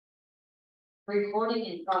Recording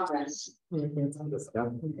in progress. Hi.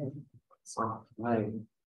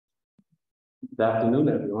 Good afternoon,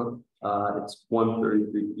 everyone. It's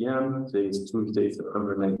 1:33 p.m. Today is Tuesday,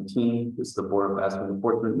 September 19th. This is the Board of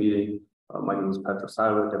Apportionment meeting. My name is Patrick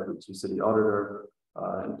Seiler, Deputy Chief City Auditor.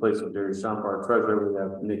 In place of Jerry Shampar, Treasurer, we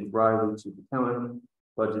have Nick Riley, Chief Accountant,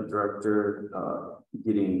 Budget Director,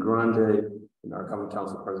 Gideon Grande, and our Common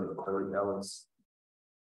Council President, Corey Ellis.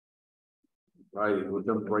 Right, we'll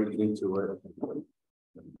jump right into it.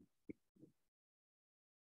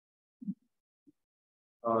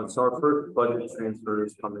 So our first budget transfer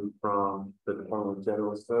is coming from the Department of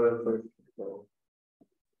General Services.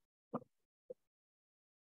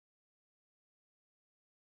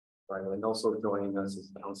 Right, and also joining us is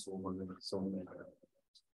Councilwoman Sonia.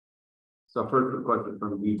 So our first request is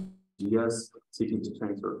from BGS, seeking to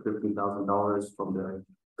transfer $15,000 from the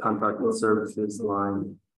contracted services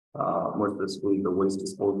line, more specifically the waste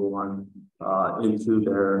disposal line, into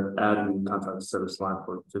their admin contract service line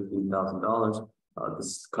for $15,000.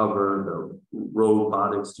 This covers the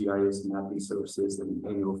robotics, GIS, mapping services, and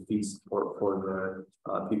annual fee support for their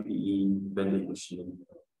PPE vending machine.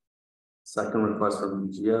 Second request from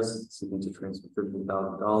BGS, seeking to transfer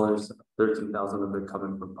 $15,000, $13,000 of it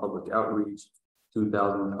coming from public outreach,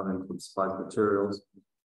 $2,000 coming from supplies materials.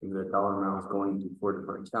 And the dollar amount is going to 4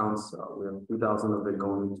 different accounts. We have $2,000 of it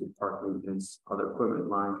going into parking and other equipment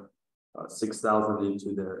line, $6,000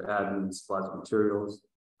 into their admin supplies materials,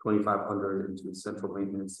 $2,500 into central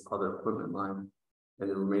maintenance other equipment line, and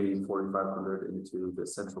the remaining $4,500 into the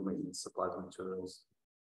central maintenance supplies materials.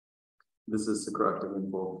 This is to correct in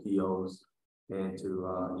both POs and to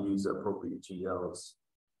use appropriate GLs.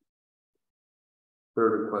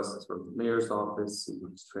 Third request is from the mayor's office,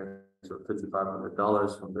 seeking to transfer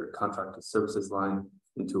 $5,500 from their contracted services line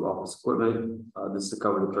into office equipment. This is to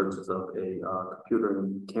cover the purchase of a computer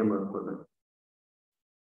and camera equipment.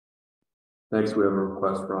 Next, we have a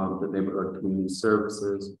request from the neighborhood community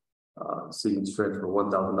services, seeking to transfer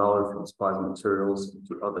 $1,000 from supplies and materials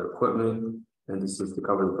to other equipment, and this is to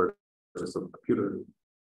cover the purchase of a computer.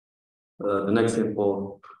 The next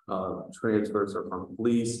sample transfers are from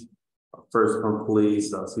police. First from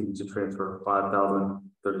police, seeking to transfer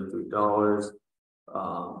 $5,033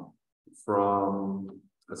 from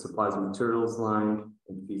the supplies and materials line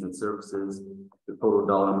and fees and services. The total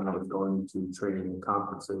dollar amount is going to training and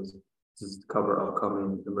conferences. This is to cover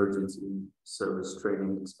upcoming emergency service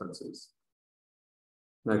training expenses.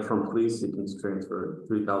 Next from police, seeking to transfer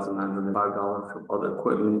 $3,905 from other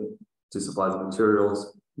equipment to supplies and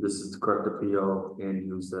materials. This is to correct the PO and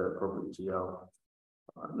use the appropriate GL.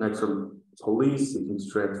 Next from police, you can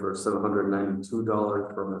transfer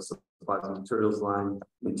 $792 from the supplies and materials line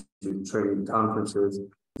into training conferences.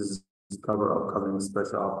 This is to cover upcoming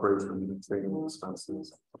special operation and training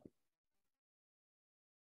expenses.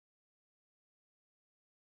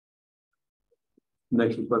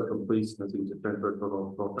 Next request from police, you can transfer a total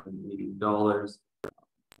of $1,280,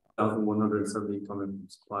 $1,170 coming from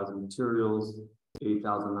supplies and materials,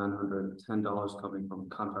 $8,910 coming from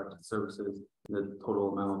contracted services. The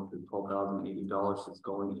total amount of $12,080 is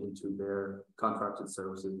going into their contracted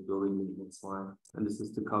services building maintenance line, and this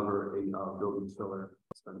is to cover a building chiller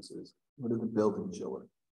expenses. What is a building chiller?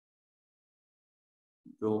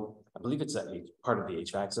 Bill, I believe it's a part of the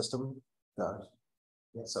HVAC system. Gosh.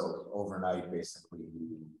 Yeah, so overnight, basically,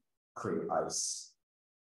 we create ice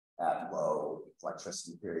at low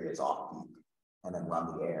electricity periods off peak, and then run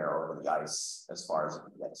the air over the ice as far as we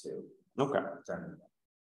can get to. Okay.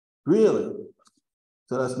 Really?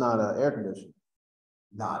 So that's not an air conditioner?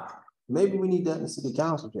 Not Maybe we need that in the city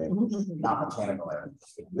council chamber. not mechanical air.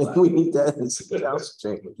 Maybe we need that in the city council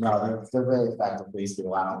chamber. No, they're very effective. Basically,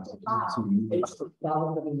 allow them to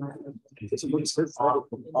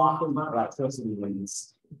electricity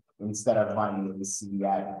wins instead of finding the sea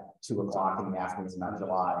at 2 o'clock in the afternoon in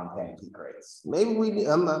July and paying peak rates. Maybe we need,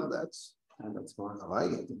 that's smart. I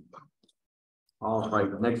like it. All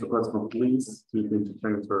right, next request from police, seeking to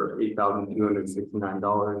transfer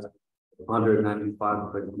 $8,269,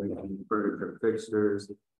 $195 from furniture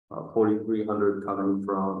fixtures, $4,300 coming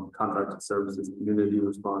from contracted services community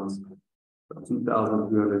response,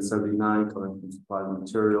 $2,379 coming from supplies and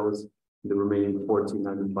materials, the remaining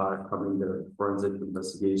 $1,495 coming their forensic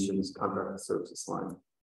investigations contracted services line.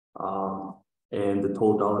 And the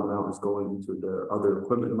total dollar amount is going into their other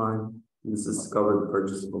equipment line. This is to cover the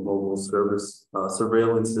purchase of a mobile service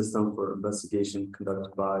surveillance system for investigation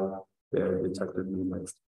conducted by their detective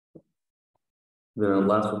unit. The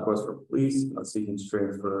last request for police, seeking to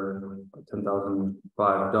transfer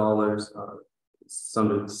 $10,005,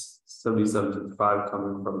 $77.55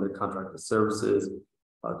 coming from their contracted services,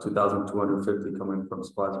 2,250 coming from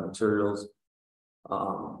supplies and materials.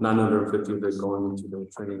 950 of it going into the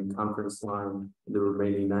training conference line, the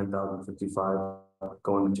remaining 9,055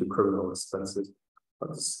 going into criminal expenses.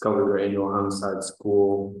 Discover their annual homicide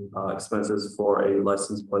school expenses for a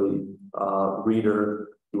license plate reader,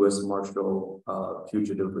 U.S. Marshal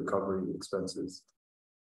fugitive recovery expenses.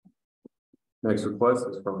 Next request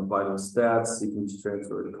is from Vital Stats seeking to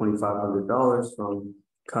transfer $2,500 from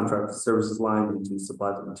contracted services line into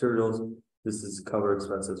supplies and materials. This is to cover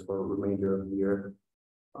expenses for the remainder of the year.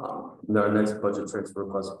 Our next budget transfer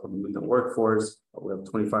request from Youth and Workforce. We have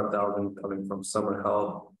 $25,000 coming from summer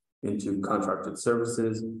help into contracted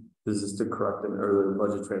services. This is to correct an earlier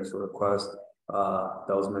budget transfer request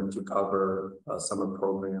that was meant to cover a summer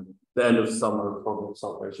program, the end of summer program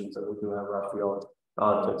celebrations that we do have Raphael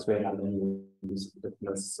to expand on any if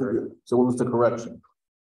necessary. So what was the correction?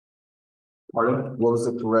 Pardon? What was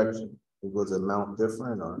the correction? Was the amount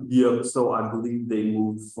different or? Yeah, so I believe they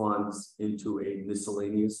moved funds into a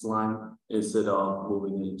miscellaneous line instead of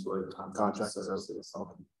moving into a contract services.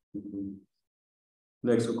 Okay.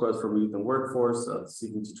 Next request from Youth and Workforce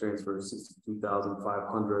seeking to transfer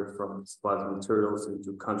 $62,500 from supplies and materials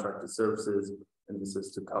into contracted services, and this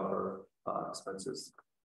is to cover expenses.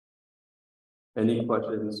 Any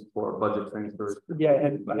questions for budget transfers? Yeah,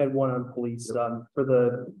 I had one on police, for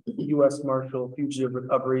the U.S. Marshal fugitive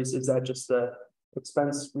recoveries. Is that just a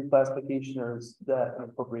expense reclassification or is that an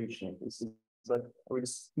appropriation? Is it like, are we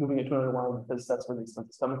just moving it to another line because that's where the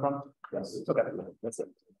expense is coming from? Yes. Okay, that's it.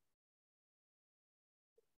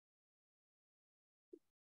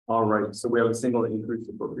 All right, so we have a single increase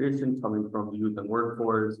appropriation coming from Youth and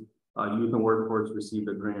Workforce. Youth and Workforce received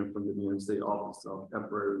a grant from the New York State Office of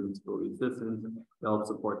Temporary Disability Assistance to help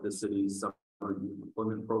support the city's summer youth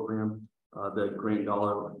employment program. The grant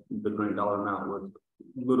dollar amount was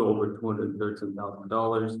a little over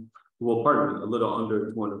 $213,000. Well, pardon me, a little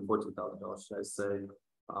under $214,000, should I say?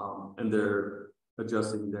 And they're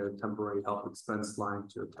adjusting their temporary help expense line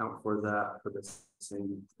to account for that for the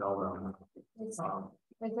same dollar amount.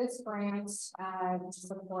 With this grant,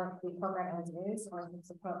 support the program as it is, or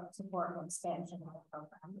support an expansion of the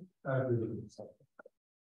program?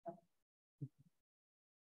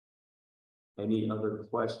 Any other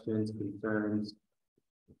questions, concerns?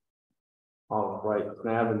 All right,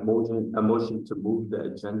 can I have a motion to move the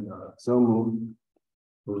agenda? So moved.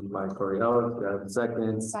 Moved by Corey Ellis, do I have a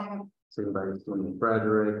second? Second by Tony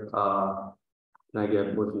Frederick. Can I get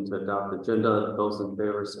a motion to adopt the agenda? Those in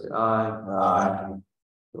favor say aye. Aye.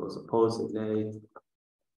 Those opposed say nay.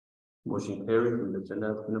 Motion carried and the agenda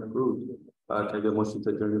has been approved. Can I get a motion to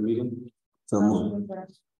adjourn the meeting? So moved.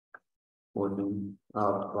 Motion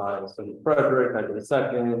by Tony Frederick, I get a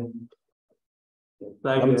second.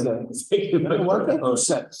 Second by Why can't you Corey.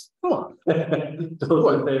 sex? Come on.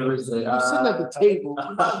 Those in favor say You're sitting at aye. the table.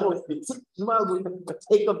 You might as well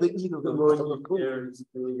take up the eat of The the motion carries.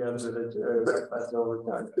 We got to adjourn. That's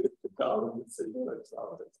overtime.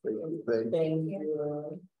 Thank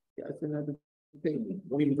you. Yeah, sitting at the table.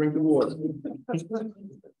 We can drink the water.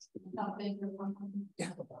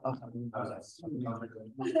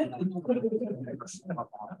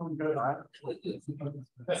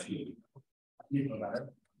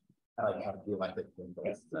 I like how to do my thing.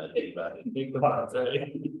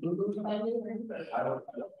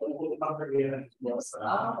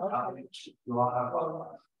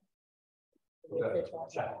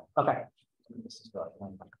 Okay.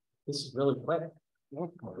 This is really quick. All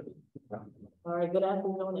right, good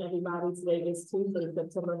afternoon, everybody. Today is Tuesday,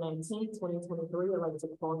 September 19th, 2023. I'd like to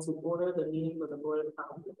call to order the meeting for the Board of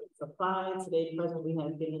Supply. Today, present, we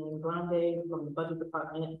have Daniel Grande from the Budget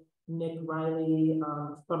Department, Nick Riley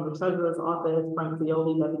from the Treasurer's Office, Frank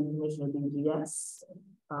Fioli, Deputy Commissioner DGS.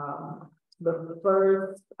 The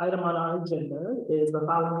first item on our agenda is the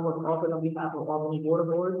following was offered on behalf of Albany Water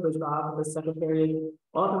Board, resolved the Secretary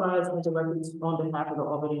authorized and directed on behalf of the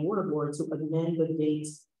Albany Water Board to amend the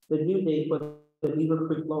due date for the Beaver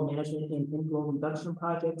Creek Flow Management and Inflow Reduction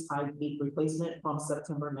Project High Peak Replacement from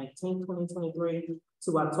September 19, 2023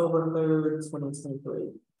 to October 3rd,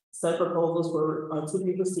 2023. Said proposals are to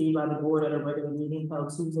be received by the board at a regular meeting held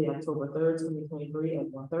Tuesday, October 3rd, 2023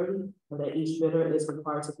 at 1:30, and that each bidder is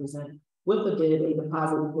required to present with the bid a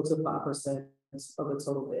deposit equal to 5% of the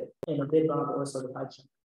total bid and a bid bond or certified check.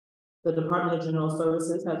 The Department of General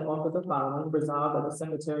Services has offered the following: resolved that the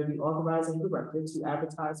Secretary be authorized and directed to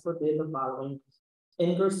advertise for bid the following: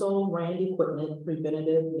 Ingersoll Rand Equipment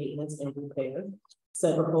Preventative Maintenance and Repair.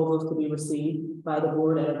 Said proposals to be received by the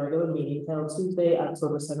board at a regular meeting held Tuesday,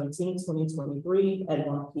 October 17, 2023 at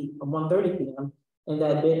 1:30 p.m. and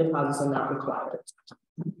that bid deposits are not required.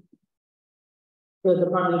 The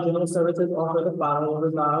Department of General Services offer the following: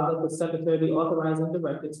 resolved that the secretary be authorized and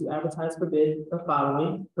directed to advertise for bid the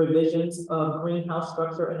following provisions of greenhouse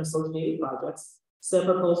structure and associated projects. Said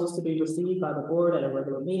proposals to be received by the board at a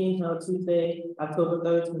regular meeting held Tuesday, October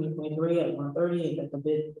 3rd, 2023 at 1:30,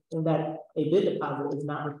 and that a bid deposit is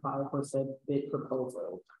not required for said bid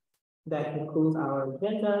proposal. That concludes our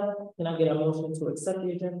agenda. Can I get a motion to accept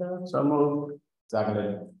the agenda? So move.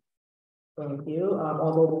 Seconded. Thank you.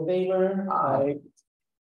 All those in favor? Aye.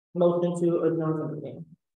 Motion to adjourn the meeting.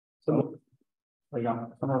 So There you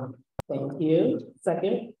go. Thank you.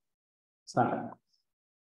 Second. Second.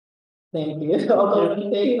 Thank you. All those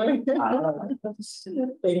in favor?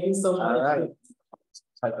 Thank you so much. All right.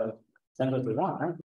 Type of, send what we want, right?